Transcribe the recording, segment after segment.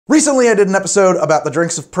Recently I did an episode about the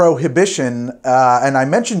drinks of Prohibition, and I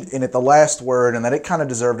mentioned in it the last word and that it kind of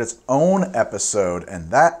deserved its own episode,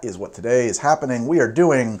 and that is what today is happening. We are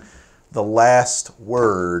doing the last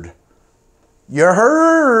word. You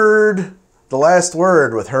heard! The last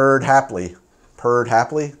word with Heard Hapley. Purred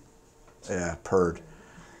Hapley? Yeah, Purred.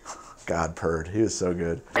 God, Purred. He was so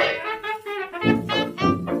good.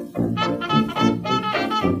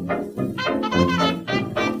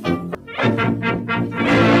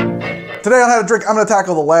 Today on How to Drink, I'm going to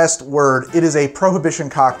tackle the last word. It is a Prohibition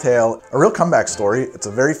cocktail, a real comeback story. It's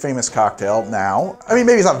a very famous cocktail now. I mean,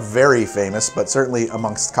 maybe it's not very famous, but certainly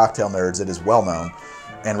amongst cocktail nerds, it is well known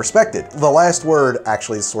and respected. The last word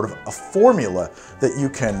actually is sort of a formula that you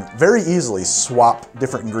can very easily swap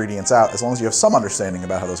different ingredients out as long as you have some understanding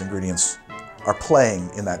about how those ingredients are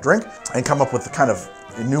playing in that drink and come up with the kind of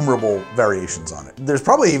innumerable variations on it. There's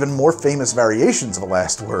probably even more famous variations of a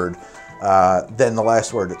last word than the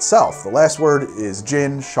last word itself. The last word is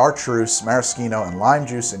gin, chartreuse, maraschino, and lime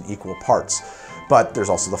juice in equal parts. But there's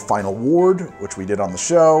also the final word, which we did on the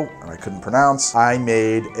show, and I couldn't pronounce. I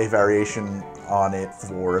made a variation on it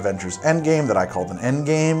for Avengers Endgame that I called an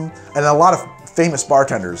Endgame. And a lot of famous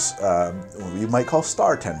bartenders, you might call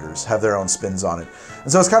star-tenders, have their own spins on it.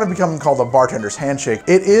 And so it's kind of become called a bartender's handshake.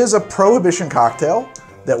 It is a Prohibition cocktail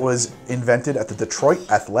that was invented at the Detroit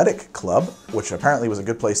Athletic Club, which apparently was a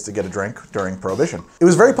good place to get a drink during Prohibition. It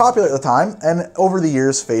was very popular at the time, and over the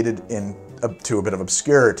years faded into a bit of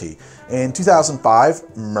obscurity. In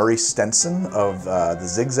 2005, Murray Stenson of the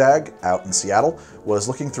Zig Zag out in Seattle was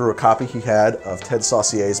looking through a copy he had of Ted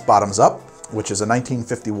Saucier's Bottoms Up, which is a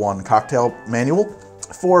 1951 cocktail manual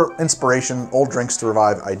for inspiration, old drinks to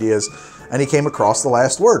revive ideas, and he came across the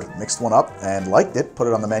last word, mixed one up and liked it, put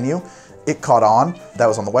it on the menu. It caught on. That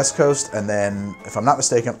was on the West Coast, and then, if I'm not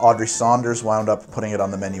mistaken, Audrey Saunders wound up putting it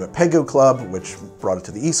on the menu at Pegu Club, which brought it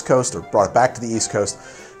to the East Coast, or brought it back to the East Coast.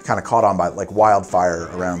 It kind of caught on by like wildfire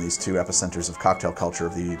around these two epicenters of cocktail culture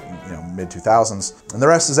of the mid-2000s. And the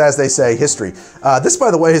rest is, as they say, history. This,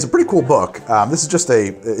 by the way, is a pretty cool book. This is just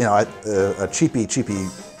a cheapy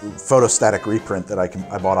photostatic reprint that I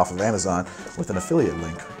bought off of Amazon with an affiliate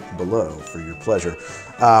link below for your pleasure.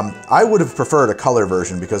 I would have preferred a color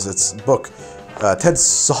version because it's book Ted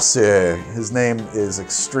Saucier. His name is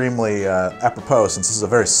extremely apropos since this is a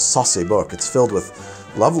very saucy book. It's filled with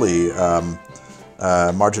lovely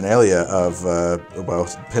marginalia of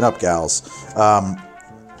pin-up gals.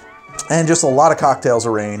 And just a lot of cocktails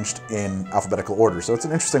arranged in alphabetical order. So it's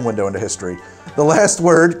an interesting window into history. The last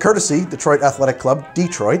word, courtesy, Detroit Athletic Club,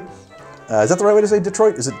 Detroit. Is that the right way to say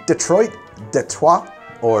Detroit? Is it Detroit, Detroit,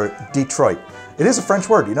 or Detroit? It is a French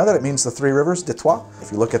word. You know that it means the three rivers, Detroit?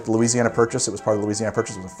 If you look at the Louisiana Purchase, it was part of the Louisiana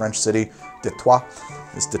Purchase. It was a French city. Detroit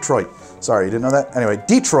is Detroit. Sorry, you didn't know that? Anyway,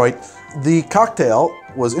 Detroit. The cocktail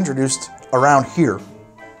was introduced around here.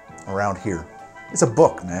 Around here. It's a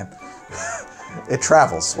book, man. It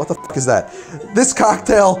travels. What the fuck is that? This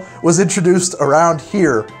cocktail was introduced around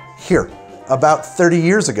here, about 30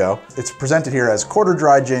 years ago. It's presented here as quarter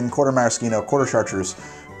dry gin, quarter maraschino, quarter chartreuse,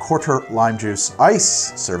 quarter lime juice,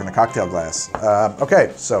 ice, served in a cocktail glass.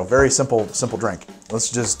 Okay, so very simple drink. Let's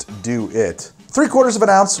just do it. 3/4 of an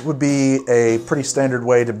ounce would be a pretty standard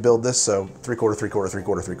way to build this, so 3/4, 3/4,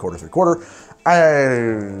 3/4, 3/4, 3/4.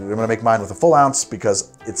 I'm gonna make mine with a full ounce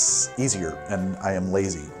because it's easier and I am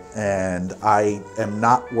lazy. And I am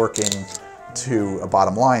not working to a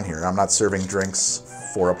bottom line here. I'm not serving drinks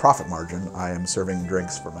for a profit margin. I am serving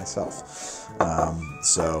drinks for myself.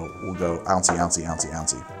 So we'll go ouncey, ouncey, ouncey,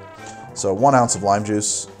 ouncey. So 1 ounce of lime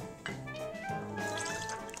juice.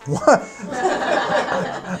 What?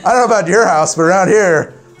 I don't know about your house, but around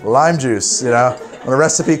here, lime juice, you know. When a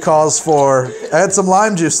recipe calls for, add some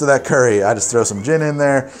lime juice to that curry, I just throw some gin in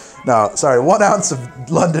there. No, sorry, 1 ounce of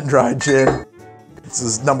London dry gin. This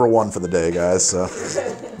is #1 for the day, guys, so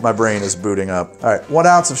my brain is booting up. All right, 1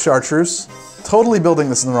 ounce of chartreuse. Totally building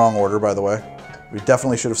this in the wrong order, by the way. We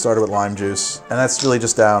definitely should have started with lime juice. And that's really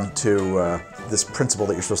just down to this principle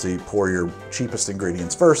that you're supposed to pour your cheapest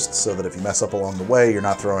ingredients first, so that if you mess up along the way, you're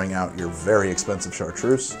not throwing out your very expensive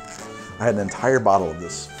chartreuse. I had an entire bottle of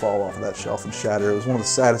this fall off of that shelf and shatter. It was one of the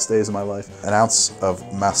saddest days of my life. 1 ounce of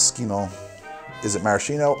maraschino. Is it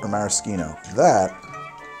maraschino or maraschino? That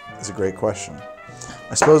is a great question.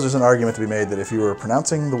 I suppose there's an argument to be made that if you were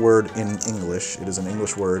pronouncing the word in English, it is an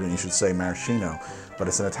English word and you should say maraschino, but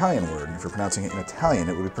it's an Italian word, and if you're pronouncing it in Italian,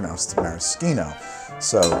 it would be pronounced maraschino.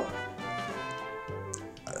 So,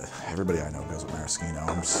 everybody I know goes with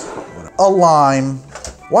maraschino. A lime.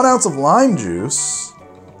 1 ounce of lime juice.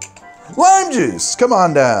 Lime juice, come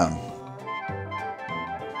on down.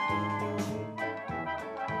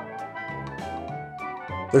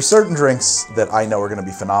 There's certain drinks that I know are gonna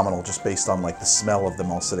be phenomenal just based on like the smell of them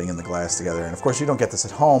all sitting in the glass together. And of course you don't get this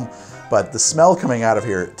at home, but the smell coming out of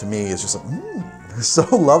here to me is just like, so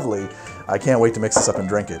lovely. I can't wait to mix this up and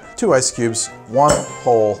drink it. 2 ice cubes, 1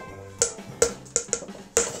 whole.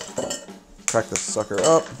 Crack this sucker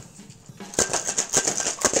up.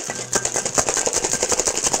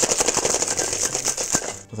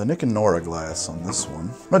 With a Nick and Nora glass on this one.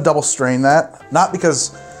 I'm gonna double strain that, not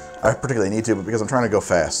because I particularly need to, but because I'm trying to go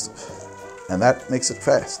fast. And that makes it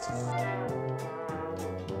fast.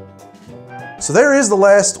 So there is the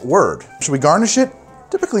last word. Should we garnish it?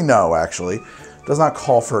 Typically no, actually. Does not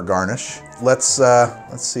call for a garnish. Let's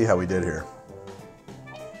see how we did here.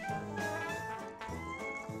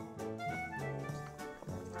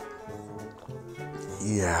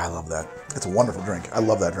 Yeah, I love that. It's a wonderful drink. I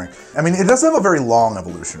love that drink. I mean, it doesn't have a very long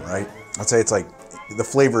evolution, right? I'd say it's like the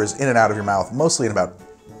flavor is in and out of your mouth mostly in about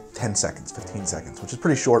 10 seconds, 15 seconds, which is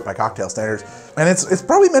pretty short by cocktail standards. And it's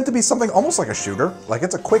probably meant to be something almost like a shooter. Like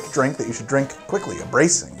it's a quick drink that you should drink quickly, a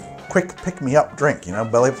bracing, quick pick-me-up drink, you know?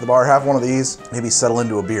 Belly up to the bar, have one of these, maybe settle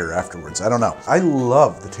into a beer afterwards. I don't know. I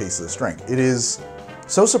love the taste of this drink. It is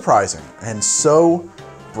so surprising and so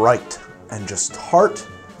bright and just tart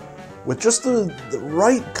with just the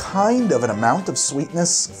right kind of an amount of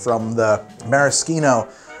sweetness from the maraschino.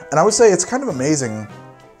 And I would say it's kind of amazing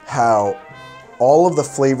how all of the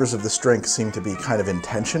flavors of this drink seem to be kind of in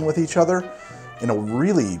tension with each other in a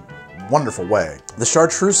really wonderful way. The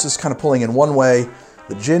chartreuse is kind of pulling in one way,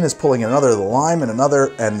 the gin is pulling in another, the lime in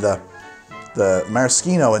another, and the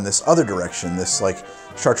maraschino in this other direction. This like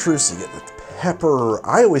chartreuse, you get the pepper.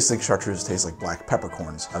 I always think chartreuse tastes like black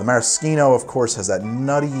peppercorns. The maraschino, of course, has that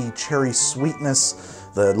nutty cherry sweetness.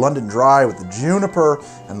 The London Dry with the juniper,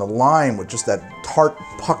 and the lime with just that tart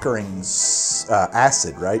puckering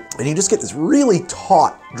acid, right? And you just get this really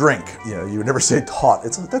taut drink. You know, you would never say taut.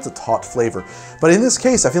 That's a taut flavor. But in this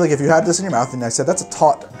case, I feel like if you had this in your mouth and I said, that's a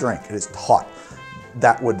taut drink, it is taut,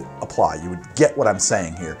 that would apply. You would get what I'm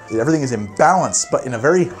saying here. Everything is in balance, but in a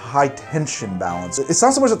very high tension balance. It's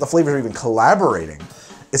not so much that the flavors are even collaborating,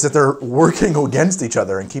 it's that they're working against each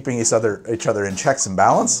other and keeping each other in checks and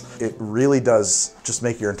balance. It really does just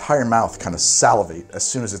make your entire mouth kind of salivate as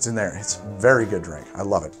soon as it's in there. It's a very good drink. I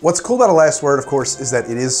love it. What's cool about a last word, of course, is that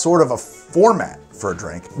it is sort of a format for a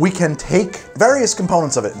drink. We can take various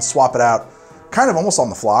components of it and swap it out kind of almost on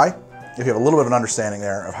the fly, if you have a little bit of an understanding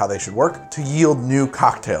there of how they should work, to yield new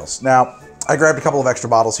cocktails. Now, I grabbed a couple of extra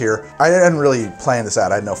bottles here. I hadn't really planned this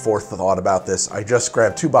out. I had no forethought about this. I just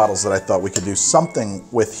grabbed 2 bottles that I thought we could do something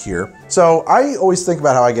with here. So I always think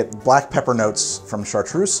about how I get black pepper notes from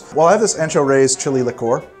chartreuse. Well, I have this Ancho Reyes chili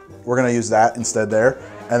liqueur. We're gonna use that instead there.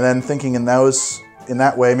 And then thinking in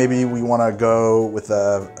that way, maybe we wanna go with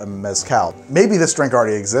a mezcal. Maybe this drink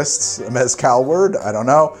already exists, a mezcal word, I don't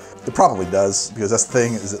know. It probably does, because that's the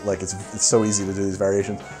thing, is it like it's so easy to do these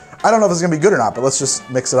variations. I don't know if it's gonna be good or not, but let's just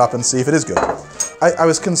mix it up and see if it is good. I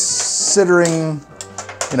was considering,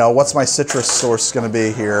 you know, what's my citrus source gonna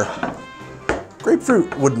be here?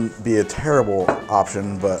 Grapefruit wouldn't be a terrible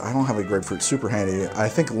option, but I don't have a grapefruit super handy. I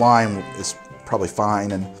think lime is probably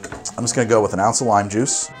fine, and I'm just gonna go with an ounce of lime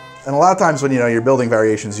juice. And a lot of times when, you know, you're building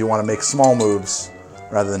variations, you wanna make small moves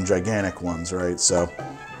rather than gigantic ones, right? So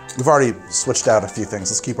we've already switched out a few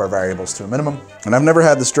things. Let's keep our variables to a minimum. And I've never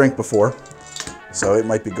had this drink before, so it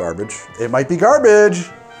might be garbage. It might be garbage.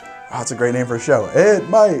 Oh, that's a great name for a show. It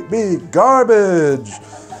might be garbage.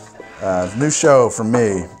 New show from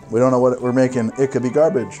me. We don't know what we're making. It could be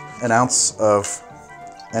garbage. An ounce of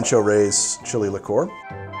Ancho Reyes chili liqueur.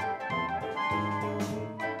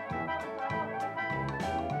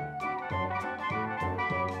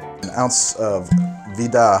 An ounce of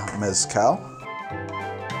Vida Mezcal.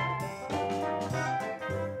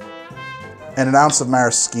 And an ounce of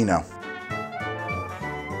maraschino.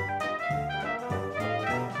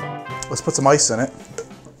 Let's put some ice in it.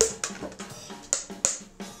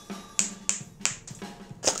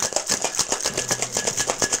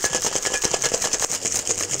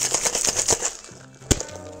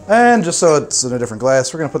 And just so it's in a different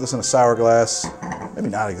glass, we're gonna put this in a sour glass. Maybe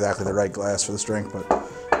not exactly the right glass for this drink, but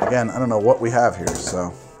again, I don't know what we have here,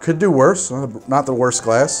 so. Could do worse, not the worst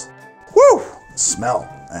glass. Woo! Smell,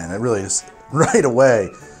 and it really is, right away,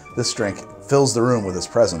 this drink fills the room with its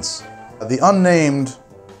presence. The unnamed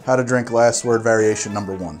how to drink last word variation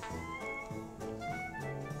 #1.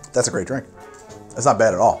 That's a great drink. That's not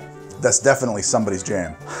bad at all. That's definitely somebody's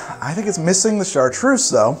jam. I think it's missing the chartreuse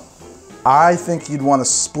though. I think you'd want to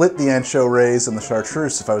split the Ancho Reyes and the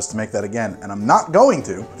chartreuse if I was to make that again, and I'm not going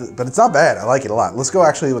to, but it's not bad. I like it a lot. Let's go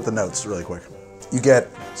actually with the notes really quick. You get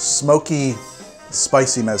smoky,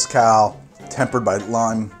 spicy mezcal, tempered by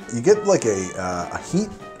lime. You get like a heat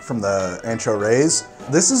from the ancho-rays.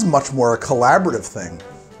 This is much more a collaborative thing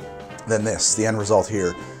than this. The end result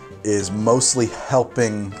here is mostly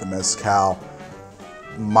helping the mezcal,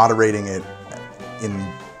 moderating it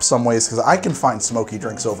in some ways, because I can find smoky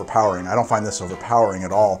drinks overpowering. I don't find this overpowering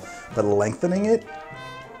at all, but lengthening it,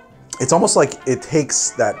 it's almost like it takes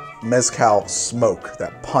that mezcal smoke,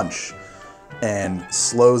 that punch, and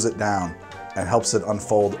slows it down and helps it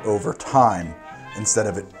unfold over time instead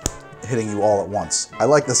of it hitting you all at once. I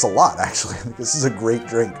like this a lot, actually. I think this is a great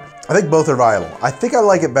drink. I think both are viable. I think I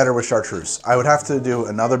like it better with chartreuse. I would have to do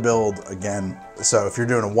another build again. So if you're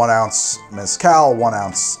doing a 1 ounce mezcal, 1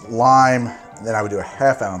 ounce lime, then I would do a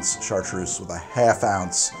 1/2 ounce chartreuse with a 1/2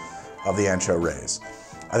 ounce of the ancho-rays.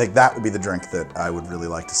 I think that would be the drink that I would really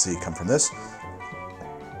like to see come from this.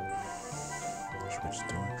 Should we just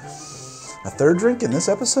do a third drink in this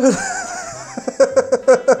episode?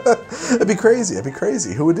 It'd be crazy, it'd be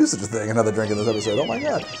crazy. Who would do such a thing, another drink in this episode? Oh my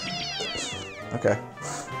God. Okay,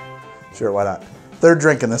 sure, why not? Third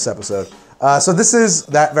drink in this episode. So this is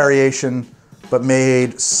that variation, but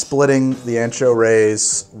made splitting the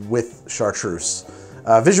ancho-rays with chartreuse.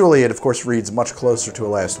 Visually, it of course reads much closer to a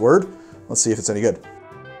last word. Let's see if it's any good.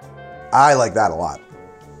 I like that a lot.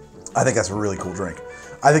 I think that's a really cool drink.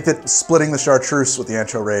 I think that splitting the chartreuse with the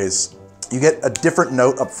ancho-rays, you get a different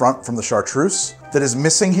note up front from the chartreuse that is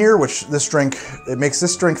missing here, which this drink, it makes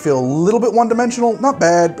this drink feel a little bit one-dimensional. Not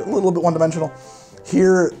bad, but a little bit one-dimensional.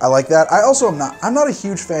 Here, I like that. I also I'm not a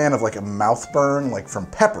huge fan of like a mouth burn, like from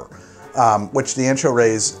pepper, which the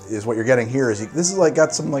ancho-rays is what you're getting here. This is like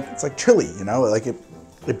got some like, it's like chili, you know, like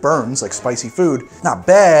it burns like spicy food. Not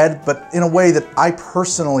bad, but in a way that I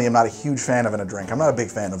personally am not a huge fan of in a drink. I'm not a big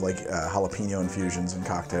fan of like jalapeno infusions in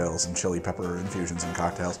cocktails and chili pepper infusions in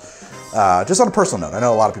cocktails. Just on a personal note, I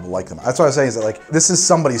know a lot of people like them. That's what I was saying is that like, this is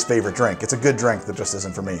somebody's favorite drink. It's a good drink that just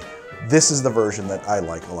isn't for me. This is the version that I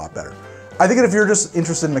like a lot better. I think that if you're just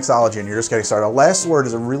interested in mixology and you're just getting started, a last word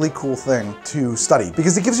is a really cool thing to study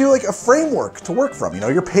because it gives you like a framework to work from. You know,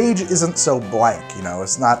 your page isn't so blank, you know,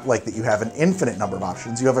 it's not like that you have an infinite number of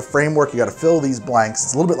options. You have a framework, you got to fill these blanks.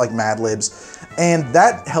 It's a little bit like Mad Libs, and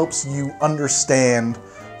that helps you understand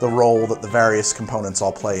the role that the various components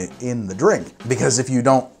all play in the drink. Because if you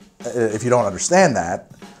don't understand that,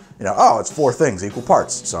 you know, oh, it's 4 things, equal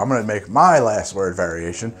parts. So I'm gonna make my last word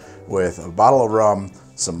variation with a bottle of rum,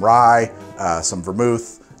 some rye, some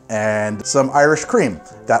vermouth, and some Irish cream.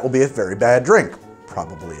 That will be a very bad drink.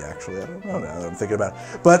 Probably, actually, I don't know now that I'm thinking about it.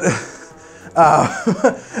 But,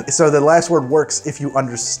 so the last word works if you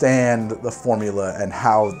understand the formula and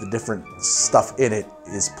how the different stuff in it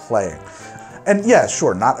is playing. And yeah,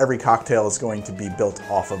 sure, not every cocktail is going to be built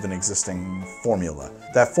off of an existing formula.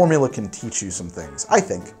 That formula can teach you some things, I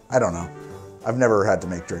think. I don't know. I've never had to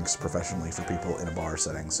make drinks professionally for people in a bar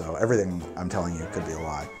setting, so everything I'm telling you could be a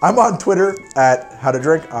lie. I'm on Twitter at How to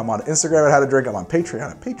Drink. I'm on Instagram at How to Drink. I'm on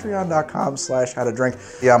Patreon at patreon.com/howtodrink.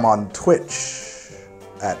 Yeah, I'm on Twitch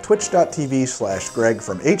at twitch.tv/Greg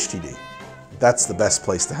from HTD. That's the best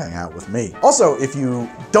place to hang out with me. Also, if you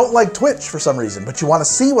don't like Twitch for some reason, but you want to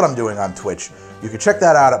see what I'm doing on Twitch, you can check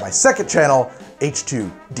that out at my second channel,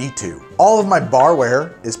 H2D2. All of my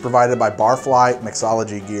barware is provided by Barfly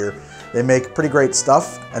Mixology Gear. They make pretty great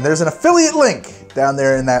stuff, and there's an affiliate link down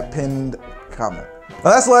there in that pinned comment.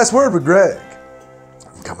 Well, that's the last word with Greg.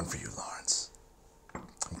 I'm coming for you, Lawrence.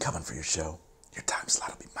 I'm coming for your show. Your time slot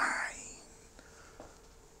will be mine.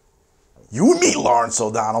 You and me, Lawrence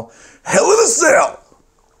O'Donnell. Hell in a Cell.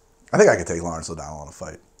 I think I could take Lawrence O'Donnell in a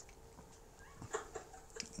fight.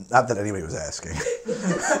 Not that anybody was asking.